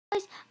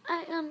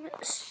I am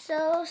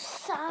so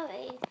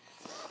sorry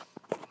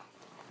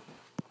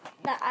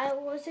that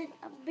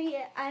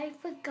I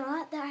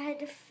forgot that I had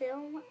to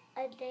film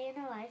a day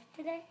in her life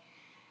today.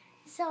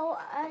 So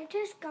I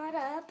just got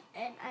up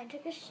and I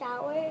took a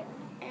shower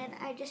and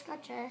I just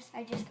got dressed.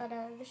 I just got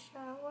out of the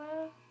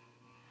shower.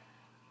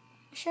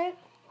 Sure.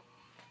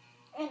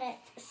 And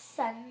it's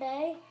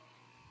Sunday.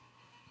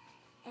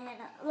 And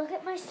look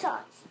at my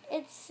socks.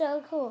 It's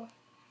so cool.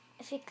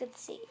 If you could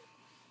see.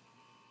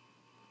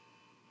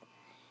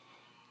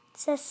 It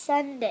says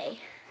Sunday.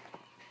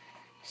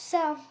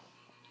 So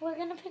we're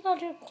going to pick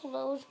out her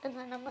clothes and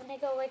then I'm going to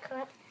go wake her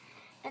up.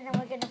 And then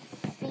we're going to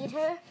feed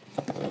her.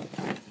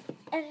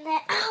 And then,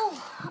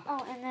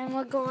 and then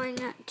we're going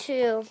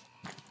to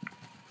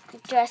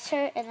dress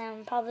her and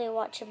then probably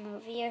watch a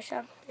movie or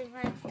something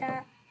like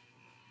that.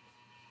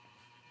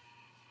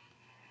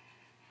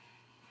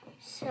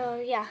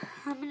 So, yeah,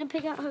 I'm going to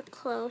pick out her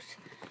clothes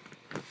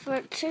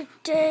for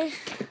today.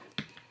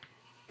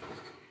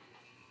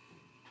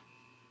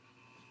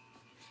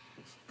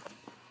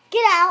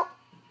 Get out!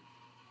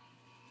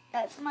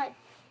 That's my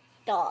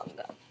dog.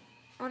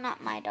 Well,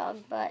 not my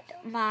dog, but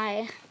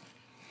my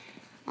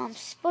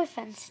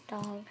boyfriend's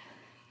dog.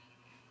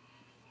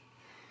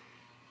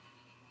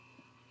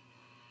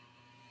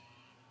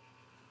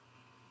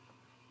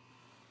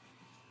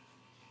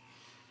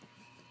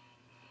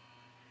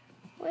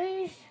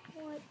 Where's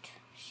what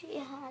she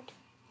had?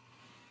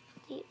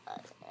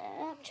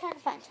 I'm trying to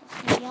find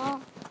something,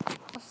 y'all.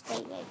 I'll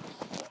stay right.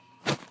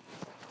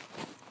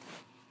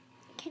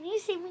 Can you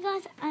see me,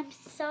 guys? I'm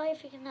sorry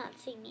if you cannot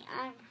see me.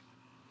 I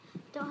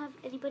don't have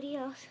anybody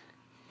else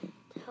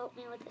to help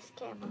me with this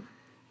camera.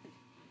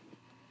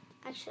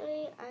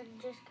 Actually, I'm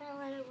just gonna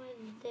let her wear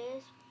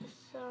this with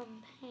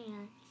some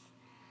pants.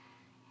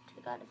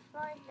 I gotta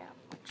find them,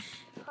 which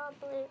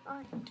probably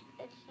aren't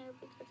in here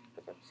because I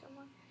put them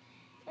somewhere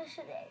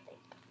yesterday, I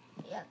think.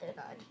 Yeah, they're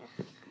not in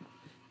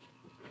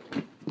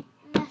here.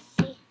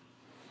 Messy.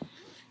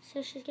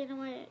 So she's gonna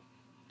wear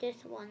this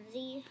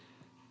onesie.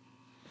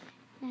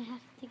 I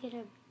have to get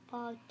her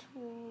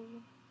bottle.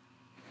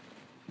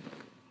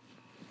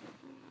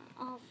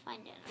 I'll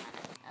find it in a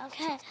minute.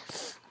 Okay,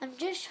 I'm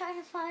just trying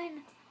to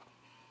find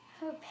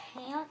her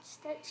pants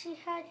that she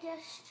had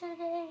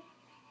yesterday.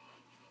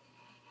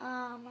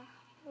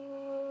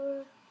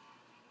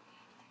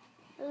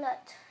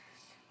 Let's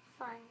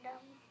find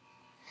them.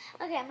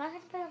 Okay, I'm not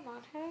going to put them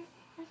on her.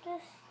 I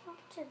guess not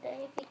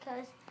today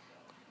because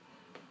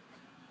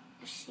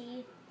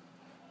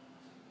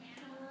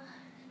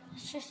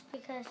it's just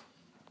because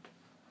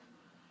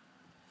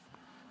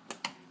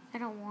I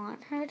don't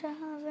want her to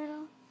have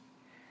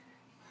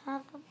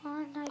them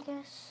on, I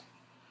guess,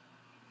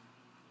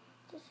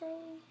 to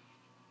say.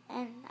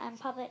 And I'm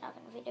probably not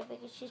going to feed her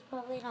because she's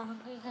probably not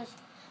hungry because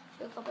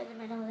she woke up in the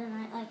middle of the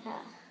night like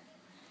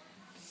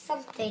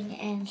something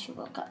and she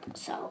woke up.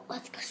 So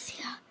let's go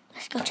see her.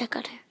 Let's go check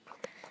on her.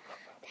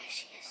 There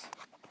she is.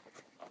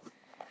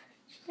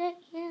 She's like,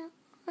 yeah.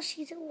 Oh,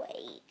 she's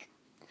awake.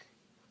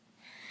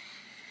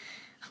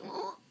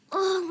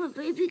 Oh, my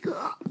baby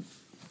girl.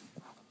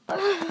 Do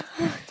you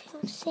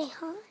want to say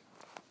hi?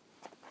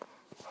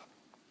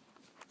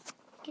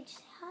 Can you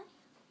say hi?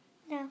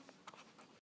 No.